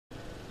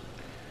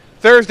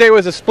Thursday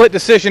was a split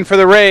decision for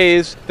the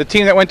Rays. The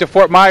team that went to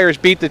Fort Myers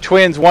beat the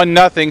Twins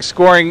 1-0,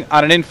 scoring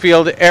on an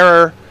infield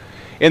error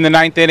in the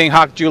ninth inning.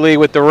 Hawk Julie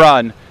with the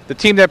run. The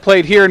team that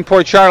played here in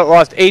Port Charlotte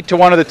lost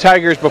 8-1 to the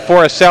Tigers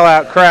before a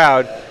sellout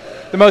crowd.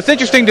 The most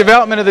interesting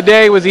development of the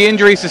day was the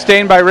injury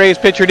sustained by Rays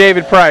pitcher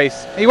David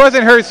Price. He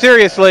wasn't hurt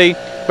seriously,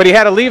 but he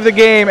had to leave the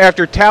game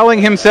after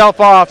toweling himself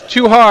off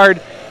too hard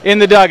in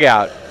the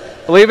dugout.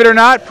 Believe it or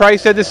not,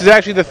 Price said this is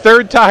actually the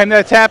third time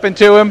that's happened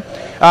to him.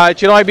 It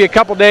should only be a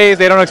couple days.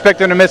 They don't expect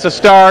him to miss a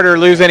start or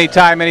lose any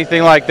time,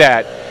 anything like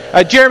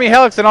that. Jeremy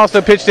Hellickson also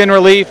pitched in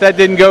relief. That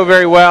didn't go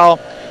very well.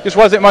 Just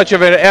wasn't much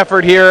of an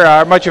effort here,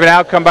 much of an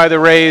outcome by the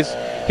Rays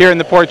here in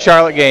the Port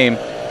Charlotte game.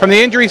 From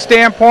the injury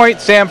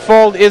standpoint, Sam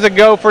Fold is a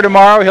go for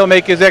tomorrow. He'll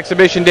make his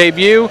exhibition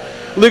debut.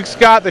 Luke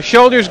Scott, the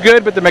shoulder's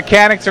good, but the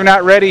mechanics are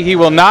not ready. He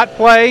will not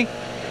play.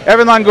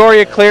 Evan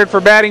Longoria cleared for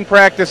batting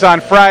practice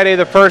on Friday,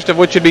 the first of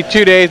which should be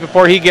 2 days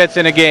before he gets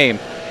in a game.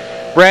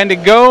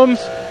 Brandon Gomes,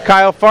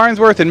 Kyle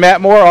Farnsworth, and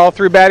Matt Moore all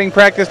through batting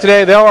practice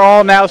today. They're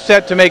all now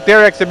set to make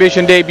their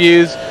exhibition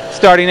debuts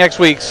starting next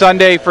week.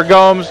 Sunday for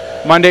Gomes,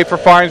 Monday for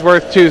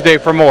Farnsworth, Tuesday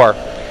for Moore.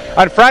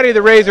 On Friday,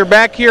 the Rays are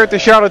back here at the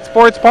Charlotte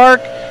Sports Park.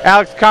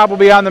 Alex Cobb will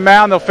be on the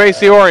mound. They'll face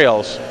the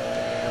Orioles.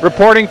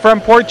 Reporting from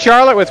Port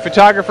Charlotte with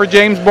photographer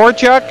James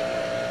Borchuk,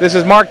 this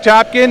is Marc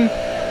Topkin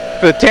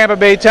for the Tampa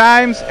Bay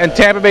Times and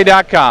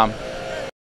TampaBay.com.